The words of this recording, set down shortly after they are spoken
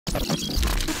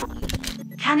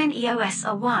Canon EOS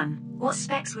R1, what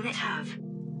specs will it have?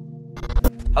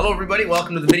 Hello everybody,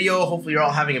 welcome to the video. Hopefully you're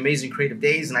all having amazing creative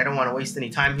days and I don't want to waste any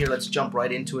time here. Let's jump right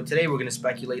into it. Today we're going to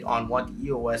speculate on what the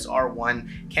EOS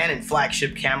R1 Canon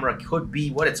flagship camera could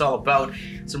be, what it's all about.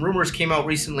 Some rumors came out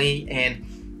recently and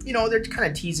you know, they're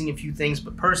kind of teasing a few things,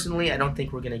 but personally I don't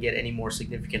think we're going to get any more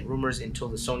significant rumors until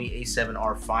the Sony a7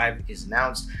 R5 is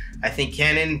announced. I think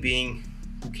Canon, being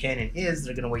who Canon is,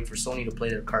 they're going to wait for Sony to play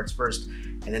their cards first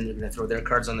and then they're going to throw their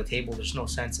cards on the table. There's no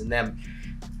sense in them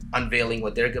unveiling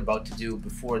what they're about to do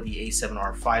before the a7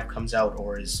 R5 comes out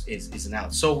or is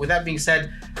announced. So with that being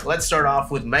said, let's start off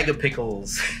with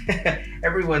megapixels.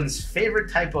 Everyone's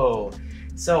favorite typo.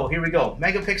 So here we go.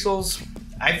 Megapixels.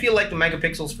 I feel like the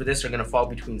megapixels for this are going to fall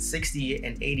between 60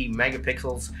 and 80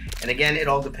 megapixels. And again, it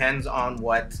all depends on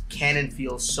what Canon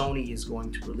feels Sony is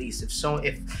going to release. If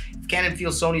Canon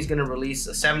feels Sony is going to release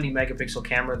a 70 megapixel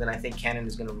camera, then I think Canon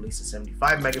is going to release a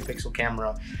 75 megapixel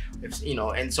camera,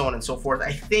 and so on and so forth.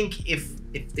 I think if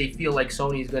they feel like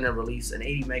Sony is going to release an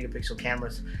 80 megapixel camera,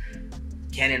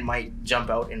 Canon might jump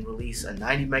out and release a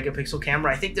 90 megapixel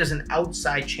camera. I think there's an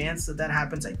outside chance that that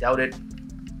happens. I doubt it.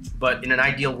 But in an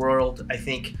ideal world, I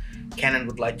think Canon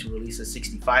would like to release a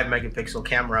 65 megapixel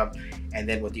camera, and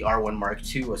then with the R1 Mark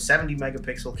II, a 70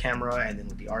 megapixel camera, and then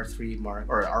with the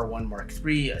R1 Mark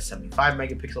III, a 75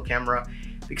 megapixel camera.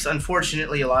 Because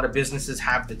unfortunately, a lot of businesses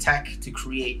have the tech to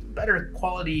create better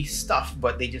quality stuff,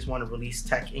 but they just want to release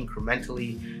tech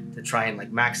incrementally to try and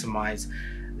like maximize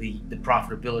the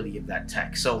profitability of that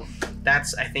tech. So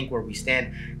that's, I think, where we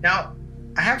stand. Now,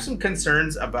 I have some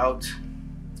concerns about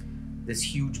this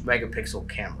huge megapixel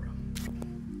camera.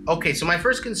 Okay, so my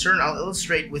first concern I'll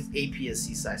illustrate with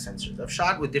APS-C size sensors. I've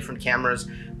shot with different cameras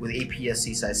with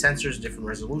APS-C size sensors, different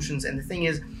resolutions, and the thing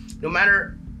is, no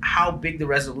matter how big the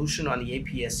resolution on the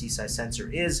APS-C size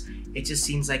sensor is, it just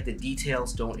seems like the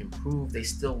details don't improve. They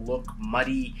still look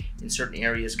muddy in certain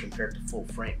areas compared to full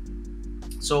frame.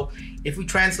 So if we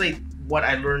translate what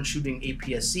I learned shooting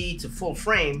APS-C to full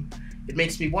frame, it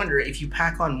makes me wonder, if you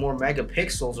pack on more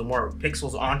megapixels or more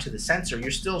pixels onto the sensor,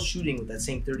 you're still shooting with that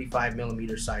same 35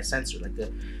 millimeter size sensor. Like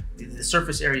the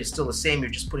surface area is still the same, you're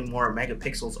just putting more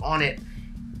megapixels on it.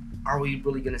 Are we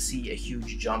really gonna see a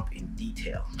huge jump in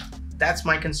detail? That's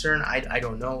my concern. I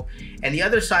don't know. And the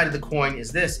other side of the coin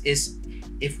is this, is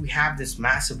if we have this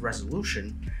massive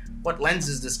resolution, what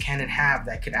lenses does Canon have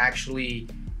that could actually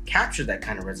capture that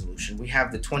kind of resolution? We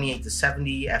have the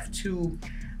 28-70 f2,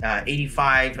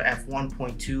 85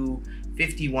 f1.2,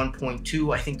 50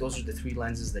 1.2. I think those are the three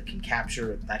lenses that can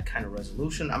capture that kind of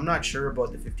resolution. I'm not sure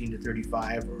about the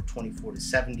 15-35 or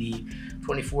 24-70,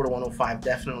 24-105.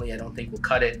 Definitely, I don't think we'll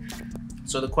cut it.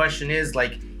 So the question is,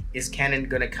 like, is Canon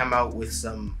going to come out with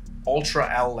some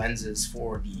ultra L lenses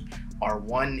for the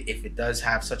R1 if it does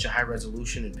have such a high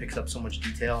resolution and picks up so much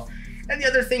detail? And the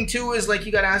other thing too is, like,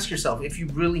 you got to ask yourself, if you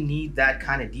really need that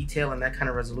kind of detail and that kind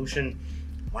of resolution,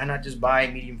 why not just buy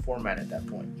medium format at that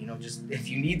point? You know, just if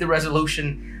you need the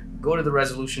resolution, go to the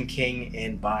Resolution King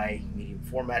and buy medium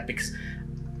format. Because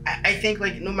I think,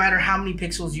 like, no matter how many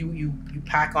pixels you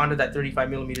pack onto that 35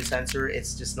 millimeter sensor,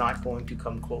 it's just not going to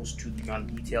come close to the amount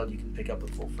of detail you can pick up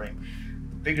with full frame.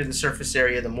 The bigger the surface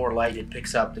area, the more light it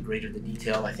picks up, the greater the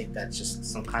detail. I think that's just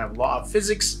some kind of law of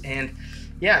physics. And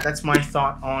yeah, that's my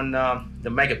thought on the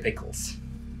megapixels.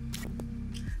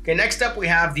 Okay, next up we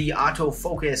have the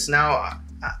autofocus. Now,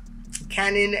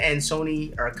 Canon and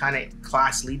Sony are kind of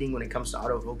class leading when it comes to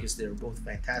autofocus. They're both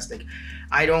fantastic.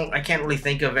 I can't really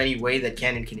think of any way that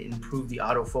Canon can improve the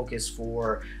autofocus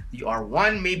for the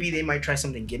R1. Maybe they might try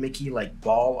something gimmicky like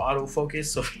ball autofocus.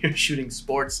 So if you're shooting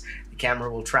sports, the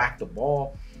camera will track the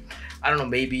ball. I don't know,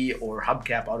 maybe, or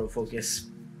hubcap autofocus.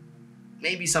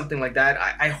 Maybe something like that.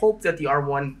 I hope that the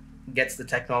R1 gets the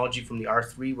technology from the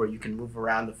R3 where you can move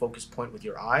around the focus point with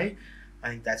your eye. I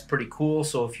think that's pretty cool.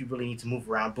 So if you really need to move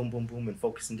around, boom, boom, boom, and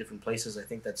focus in different places, I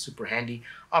think that's super handy.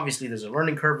 Obviously, there's a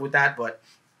learning curve with that, but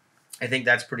I think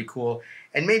that's pretty cool.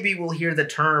 And maybe we'll hear the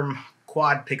term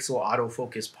quad pixel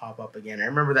autofocus pop up again. I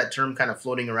remember that term kind of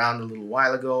floating around a little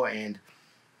while ago, and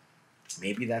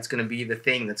maybe that's going to be the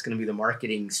thing. That's going to be the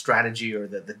marketing strategy or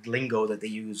the lingo that they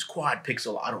use. Quad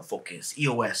pixel autofocus,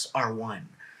 EOS R1,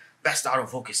 best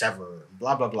autofocus ever,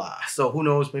 blah, blah, blah. So who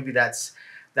knows, maybe that's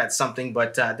something,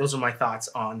 but those are my thoughts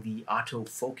on the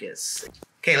autofocus.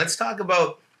 Okay, let's talk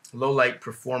about low light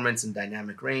performance and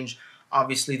dynamic range.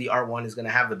 Obviously, the R1 is going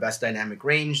to have the best dynamic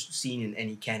range seen in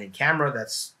any Canon camera.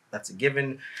 That's a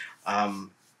given.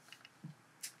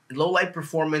 Low light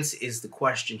performance is the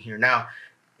question here. Now,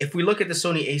 if we look at the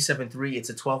Sony a7 III, it's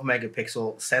a 12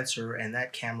 megapixel sensor, and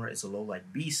that camera is a low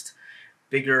light beast.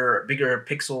 bigger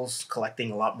pixels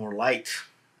collecting a lot more light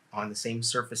on the same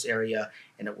surface area,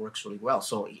 and it works really well.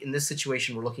 So in this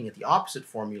situation, we're looking at the opposite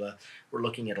formula. We're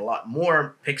looking at a lot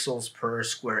more pixels per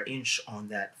square inch on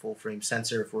that full frame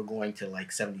sensor if we're going to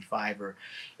like 75 or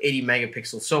 80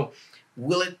 megapixels. So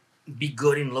will it be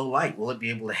good in low light? Will it be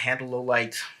able to handle low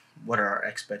light? What are our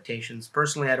expectations?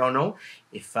 Personally, I don't know.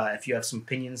 If you have some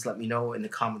opinions, let me know in the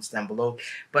comments down below.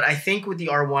 But I think with the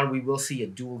R1, we will see a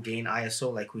dual gain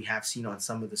ISO like we have seen on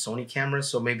some of the Sony cameras.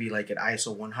 So maybe like at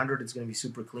ISO 100, it's going to be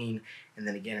super clean. And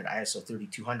then again, at ISO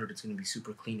 3200, it's going to be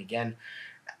super clean again.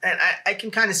 And I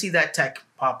can kind of see that tech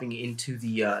popping into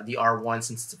the R1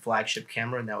 since it's a flagship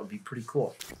camera, and that would be pretty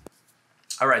cool.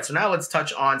 All right, so now let's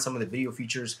touch on some of the video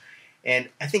features. And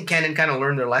I think Canon kind of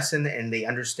learned their lesson, and they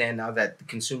understand now that the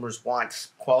consumers want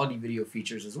quality video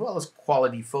features as well as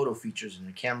quality photo features in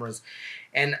their cameras.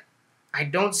 And I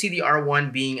don't see the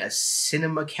R1 being a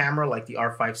cinema camera like the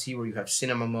R5C where you have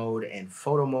cinema mode and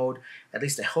photo mode. At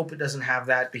least I hope it doesn't have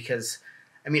that, because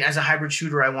I mean, as a hybrid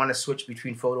shooter, I want to switch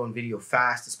between photo and video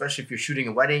fast, especially if you're shooting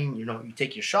a wedding. You know, you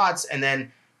take your shots and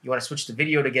then you want to switch to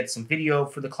video to get some video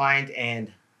for the client,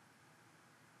 and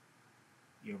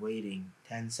you're waiting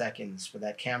 10 seconds for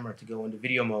that camera to go into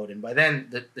video mode, and by then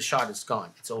the shot is gone.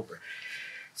 It's over.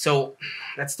 So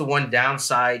that's the one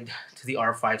downside to the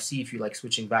R5C if you like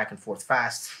switching back and forth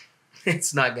fast.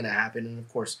 It's not going to happen, and of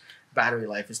course, battery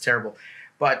life is terrible.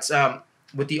 But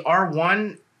with the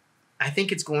R1, I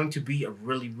think it's going to be a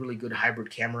really, really good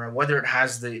hybrid camera. Whether it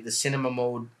has the cinema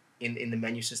mode in the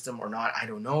menu system or not, I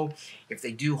don't know. If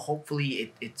they do,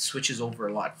 hopefully it switches over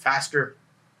a lot faster.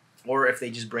 Or if they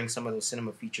just bring some of those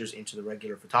cinema features into the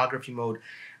regular photography mode,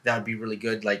 that would be really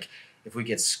good. Like if we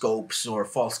get scopes or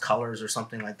false colors or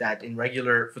something like that in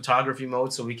regular photography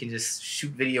mode, so we can just shoot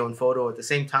video and photo at the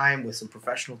same time with some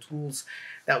professional tools,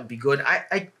 that would be good.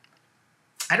 I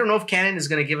don't know if Canon is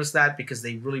going to give us that, because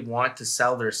they really want to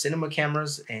sell their cinema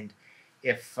cameras, and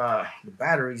if the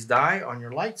batteries die on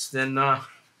your lights, then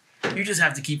you just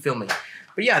have to keep filming.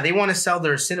 But yeah, they want to sell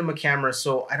their cinema cameras,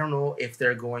 so I don't know if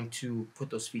they're going to put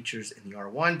those features in the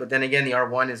R1. But then again, the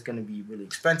R1 is going to be really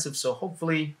expensive, so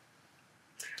hopefully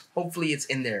it's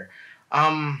in there.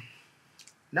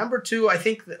 Number two, I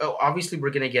think, obviously we're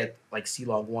going to get like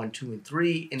C-Log 1, 2, and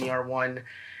 3 in the R1.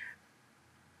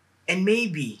 And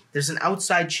maybe there's an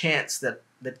outside chance that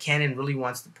Canon really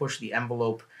wants to push the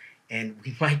envelope, and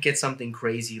we might get something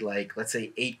crazy like, let's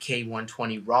say, 8K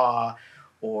 120 RAW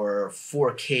or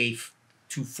 4K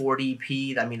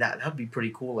 240p. I mean, that would be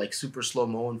pretty cool, like super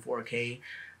slow-mo in 4K.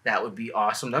 That would be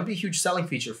awesome. That would be a huge selling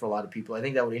feature for a lot of people. I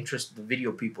think that would interest the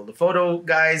video people. The photo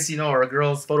guys, you know, or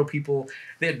girls, photo people,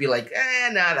 they'd be like,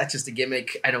 nah, that's just a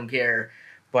gimmick. I don't care.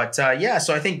 But yeah,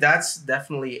 so I think that's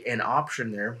definitely an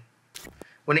option there.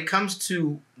 When it comes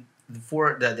to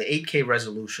the 8K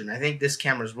resolution, I think this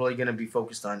camera is really going to be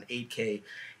focused on 8K,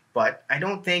 but I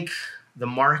don't think the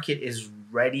market is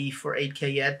ready for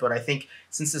 8K yet. But I think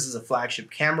since this is a flagship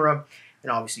camera,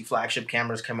 and obviously flagship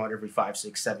cameras come out every 5,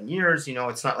 6, 7 years, you know,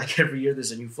 it's not like every year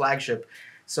there's a new flagship.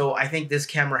 So I think this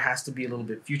camera has to be a little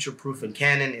bit future-proof, and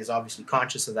Canon is obviously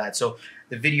conscious of that. So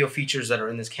the video features that are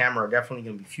in this camera are definitely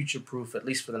going to be future-proof, at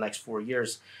least for the next 4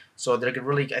 years. So they're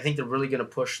really, I think they're really going to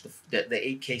push the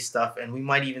 8K stuff, and we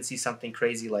might even see something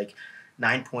crazy like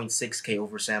 9.6K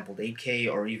oversampled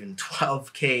 8K, or even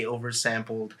 12K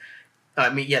oversampled.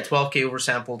 12K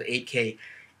oversampled 8K,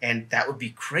 and that would be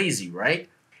crazy, right?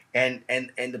 And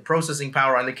the processing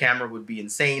power on the camera would be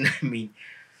insane. I mean,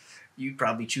 you'd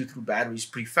probably chew through batteries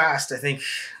pretty fast. I think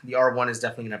the R1 is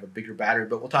definitely going to have a bigger battery,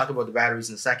 but we'll talk about the batteries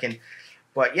in a second.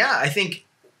 But yeah, I think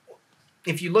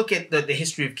if you look at the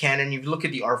history of Canon, if you look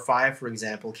at the R5, for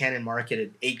example, Canon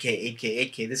marketed 8K,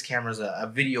 8K, 8K. This camera's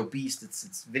a video beast.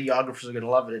 It's videographers are going to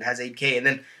love it. It has 8K. And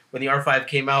then when the R5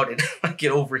 came out, it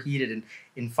overheated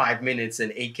in 5 minutes,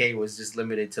 and 8K was just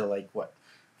limited to like, what,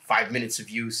 5 minutes of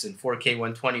use, and 4K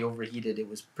 120 overheated. It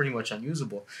was pretty much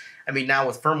unusable. I mean, now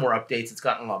with firmware updates, it's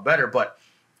gotten a lot better, but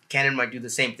Canon might do the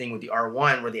same thing with the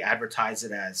R1, where they advertise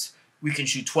it as, we can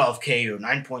shoot 12K or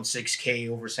 9.6K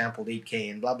oversampled 8K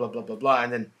and blah, blah, blah, blah, blah.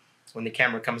 And then when the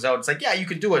camera comes out, it's like, yeah, you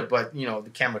could do it, but, you know, the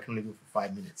camera can only do it for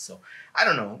 5 minutes. So I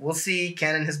don't know. We'll see.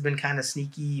 Canon has been kind of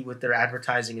sneaky with their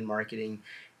advertising and marketing,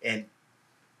 and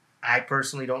I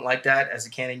personally don't like that as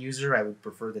a Canon user. I would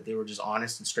prefer that they were just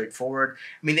honest and straightforward.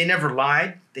 I mean, they never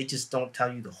lied. They just don't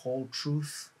tell you the whole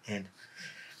truth, and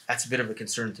that's a bit of a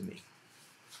concern to me.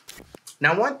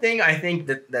 Now, one thing I think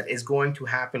that is going to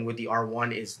happen with the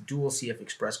R1 is dual CF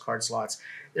Express card slots.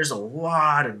 There's a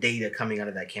lot of data coming out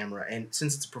of that camera, and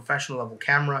since it's a professional level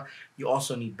camera, you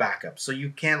also need backup. So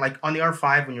you can't, like on the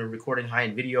R5, when you're recording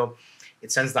high-end video,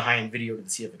 it sends the high-end video to the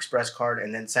CF Express card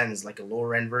and then sends like a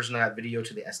lower-end version of that video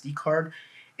to the SD card.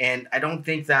 And I don't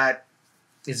think that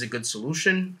is a good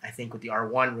solution. I think with the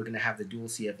R1, we're going to have the dual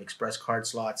CF Express card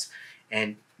slots,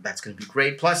 and that's going to be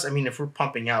great. Plus, I mean, if we're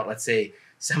pumping out, let's say,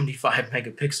 75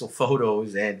 megapixel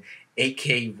photos and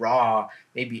 8K RAW,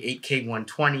 maybe 8K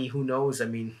 120, who knows? I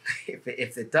mean,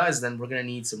 if it does, then we're going to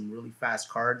need some really fast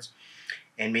cards.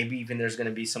 And maybe even there's going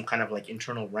to be some kind of like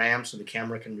internal RAM so the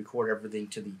camera can record everything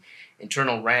to the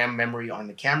internal RAM memory on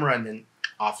the camera and then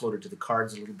offload it to the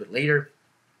cards a little bit later.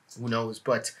 Who knows?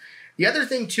 But the other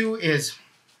thing too is,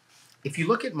 if you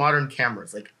look at modern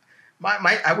cameras, like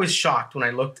I was shocked when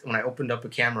I opened up a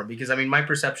camera, because I mean, my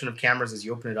perception of cameras is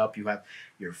you open it up, you have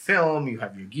your film, you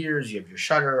have your gears, you have your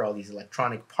shutter, all these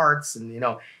electronic parts, and you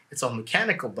know, it's all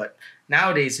mechanical. But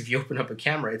nowadays, if you open up a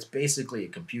camera, it's basically a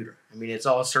computer. I mean, it's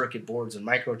all circuit boards and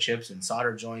microchips and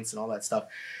solder joints and all that stuff.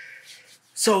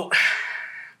 So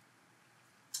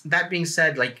that being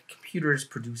said, like, computers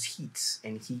produce heat,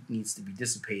 and heat needs to be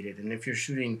dissipated. And if you're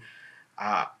shooting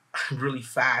really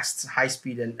fast, high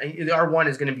speed, and the R1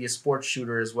 is going to be a sports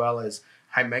shooter as well as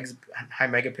high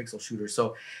megapixel shooter.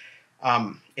 So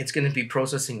it's going to be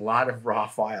processing a lot of raw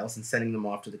files and sending them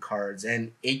off to the cards.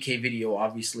 And 8K video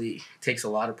obviously takes a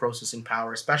lot of processing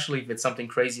power, especially if it's something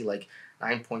crazy like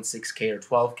 9.6K or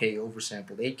 12K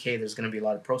oversampled 8K. There's going to be a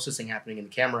lot of processing happening in the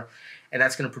camera, and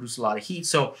that's going to produce a lot of heat.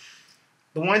 So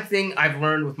the one thing I've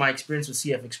learned with my experience with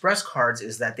CF Express cards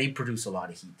is that they produce a lot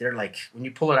of heat. They're like, when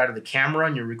you pull it out of the camera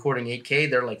and you're recording 8K,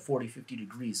 they're like 40, 50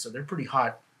 degrees. So they're pretty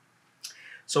hot.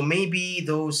 So maybe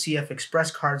those CF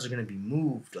Express cards are going to be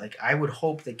moved. Like, I would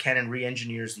hope that Canon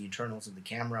re-engineers the internals of the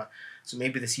camera. So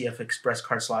maybe the CF Express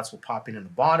card slots will pop in the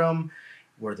bottom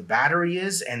where the battery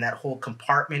is, and that whole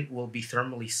compartment will be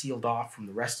thermally sealed off from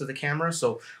the rest of the camera.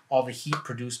 So all the heat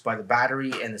produced by the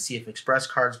battery and the CF Express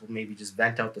cards will maybe just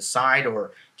vent out the side,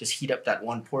 or just heat up that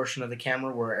one portion of the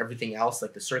camera, where everything else,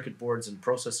 like the circuit boards and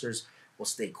processors, will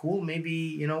stay cool. Maybe,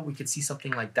 you know, we could see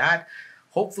something like that.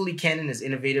 Hopefully Canon is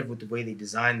innovative with the way they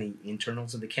design the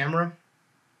internals of the camera.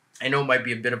 I know it might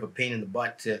be a bit of a pain in the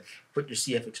butt to put your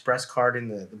CF Express card in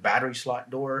the battery slot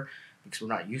door, because we're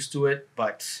not used to it,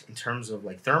 but in terms of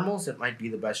like thermals, it might be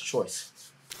the best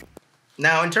choice.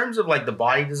 Now, in terms of like the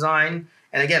body design,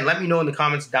 and again, let me know in the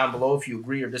comments down below if you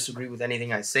agree or disagree with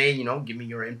anything I say. You know, give me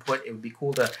your input. It would be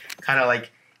cool to kind of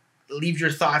like leave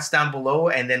your thoughts down below,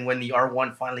 and then when the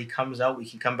R1 finally comes out, we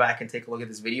can come back and take a look at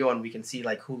this video, and we can see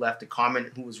like who left a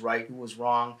comment, who was right, who was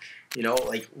wrong, you know,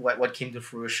 like what came to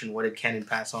fruition, what did Canon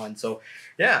pass on. So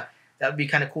yeah, that would be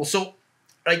kind of cool. So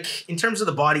like, in terms of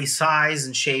the body size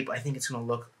and shape, I think it's going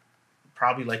to look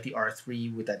probably like the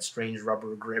R3 with that strange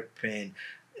rubber grip, and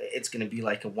it's going to be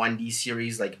like a 1D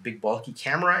series, like a big bulky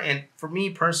camera. And for me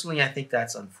personally, I think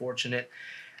that's unfortunate.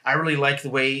 I really like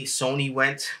the way Sony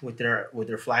went with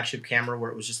their flagship camera, where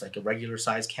it was just like a regular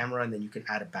size camera, and then you can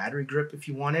add a battery grip if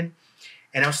you wanted.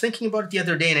 And I was thinking about it the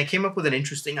other day, and I came up with an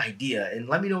interesting idea, and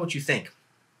let me know what you think.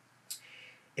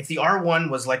 If the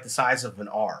R1 was like the size of an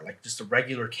R, like just a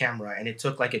regular camera, and it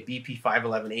took like a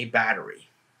BP511A battery.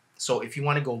 So if you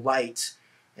want to go light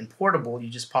and portable, you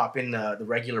just pop in the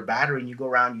regular battery and you go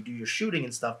around, you do your shooting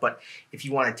and stuff. But if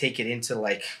you want to take it into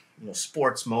like, you know,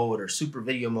 sports mode or super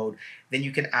video mode, then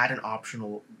you can add an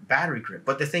optional battery grip.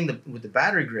 But the thing with the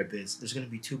battery grip is there's going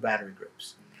to be two battery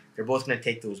grips. They're both going to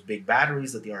take those big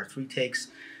batteries that the R3 takes.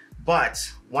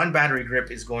 But one battery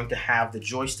grip is going to have the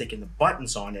joystick and the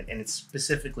buttons on it, and it's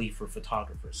specifically for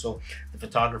photographers. So the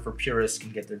photographer purists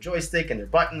can get their joystick and their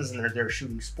buttons, and they're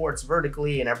shooting sports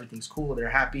vertically, and everything's cool, they're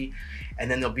happy. And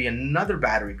then there'll be another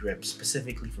battery grip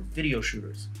specifically for video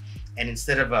shooters. And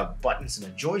instead of buttons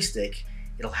and a joystick,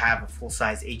 it'll have a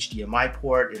full-size HDMI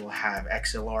port, it'll have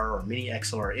XLR or mini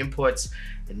XLR inputs,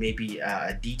 and maybe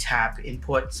a D-tap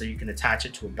input so you can attach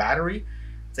it to a battery.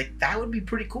 It's like, that would be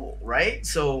pretty cool, right?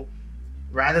 So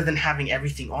rather than having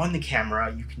everything on the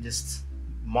camera, you can just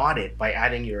mod it by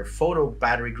adding your photo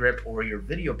battery grip or your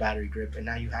video battery grip, and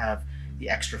now you have the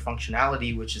extra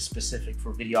functionality, which is specific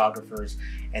for videographers,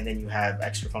 and then you have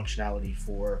extra functionality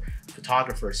for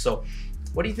photographers. So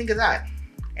what do you think of that?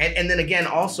 And then again,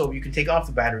 also, you can take off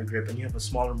the battery grip and you have a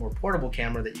smaller, more portable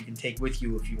camera that you can take with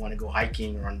you if you want to go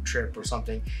hiking or on a trip or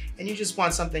something, and you just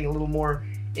want something a little more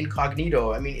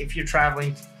incognito. I mean, if you're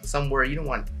traveling somewhere, you don't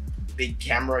want a big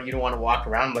camera, you don't want to walk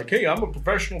around like, hey, I'm a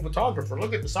professional photographer,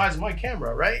 look at the size of my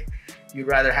camera, right? You'd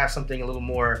rather have something a little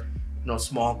more, you know,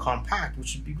 small, compact,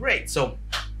 which would be great. So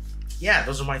yeah,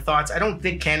 those are my thoughts. I don't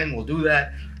think Canon will do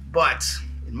that, but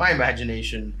in my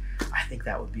imagination, I think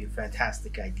that would be a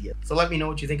fantastic idea. So let me know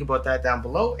what you think about that down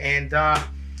below. And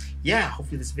yeah,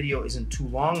 hopefully this video isn't too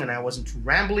long and I wasn't too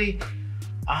rambly.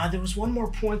 There was one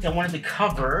more point I wanted to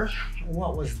cover.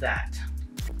 What was that?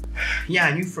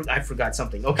 Yeah, I forgot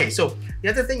something. Okay, so the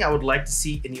other thing I would like to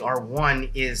see in the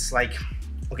R1 is like,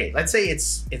 okay, let's say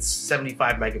it's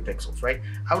 75 megapixels, right?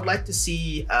 I would like to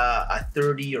see a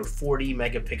 30 or 40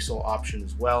 megapixel option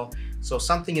as well. So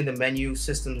something in the menu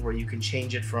systems where you can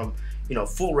change it from, you know,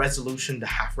 full resolution to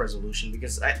half resolution,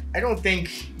 because I don't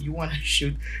think you want to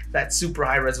shoot that super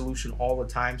high resolution all the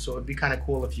time. So it'd be kind of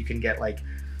cool if you can get like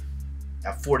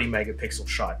a 40 megapixel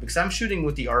shot, because I'm shooting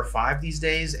with the R5 these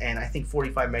days, and I think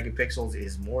 45 megapixels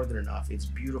is more than enough. It's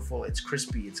beautiful, it's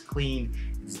crispy, it's clean,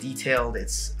 it's detailed,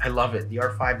 I love it. The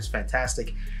R5 is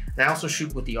fantastic. And I also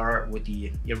shoot with the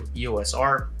EOS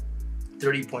R,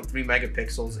 30.3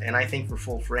 megapixels, and I think for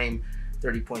full frame,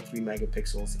 30.3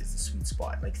 megapixels is the sweet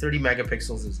spot. Like 30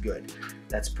 megapixels is good.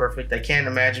 That's perfect. I can't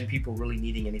imagine people really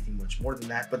needing anything much more than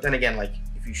that. But then again, like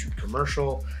if you shoot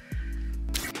commercial,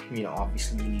 you know,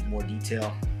 obviously you need more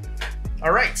detail.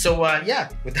 All right, so yeah,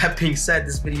 with that being said,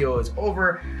 this video is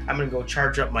over. I'm gonna go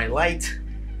charge up my light.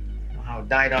 I don't know how it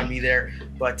died on me there.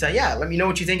 But yeah, let me know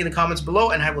what you think in the comments below,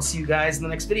 and I will see you guys in the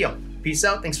next video. Peace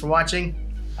out, thanks for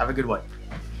watching. Have a good one.